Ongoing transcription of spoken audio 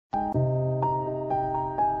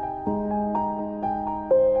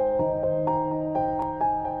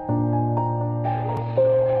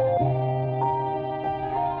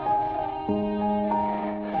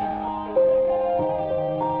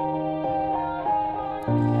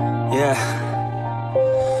Yeah.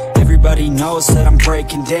 Everybody knows that I'm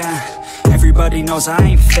breaking down. Everybody knows I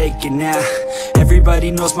ain't faking now.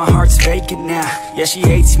 Everybody knows my heart's vacant now. Yeah, she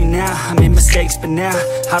hates me now, I made mistakes, but now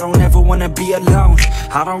I don't ever wanna be alone.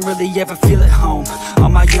 I don't really ever feel at home.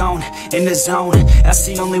 On my own, in the zone, that's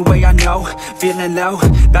the only way I know. Feeling low,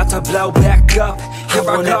 about to blow back up. I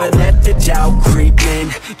won't ever let the doubt creep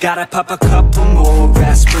in. Gotta pop a couple more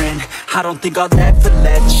aspirin. I don't think I'll ever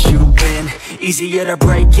let you in. Easier to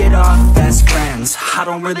break it off as friends. I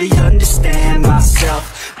don't really understand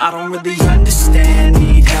myself. I don't really understand,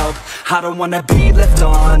 need help. I don't wanna be left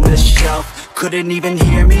on the shelf. Couldn't even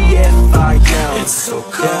hear me if I yelled. It's so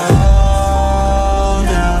cold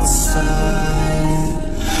outside.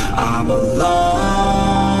 I'm alone,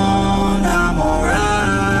 I'm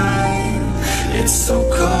alright. It's so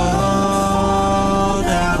cold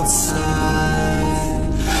outside.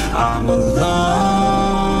 I'm alone,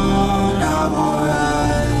 I'm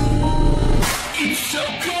alright. It's so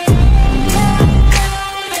cold.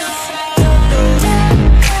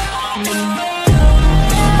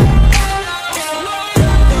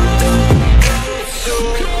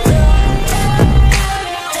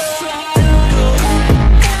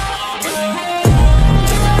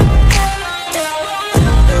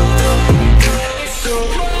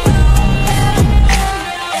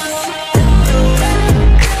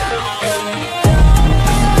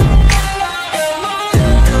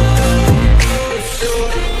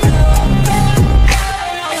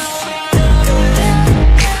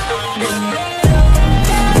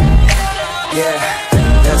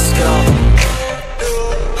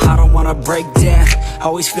 Break down,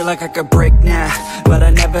 always feel like I could break now, but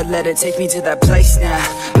I never let it take me to that place now.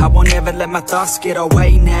 I won't ever let my thoughts get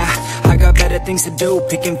away now. I got better things to do,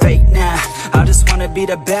 picking fate now. I just wanna be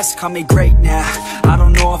the best, call me great now. I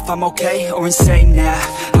don't know if I'm okay or insane now.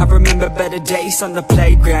 I remember better days on the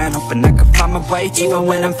playground, hoping I could find my way. Even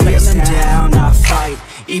when I'm feeling down, I fight.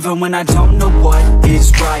 Even when I don't know what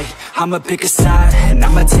is right, I'ma pick a side and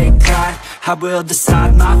I'ma take pride. I will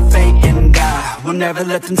decide my fate and I will never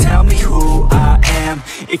let them tell me who I am.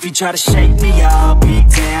 If you try to shake me, I'll be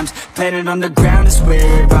damned. Planet on the ground is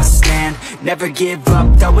where I stand. Never give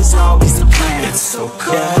up, that was always the plan. It's so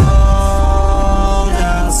cold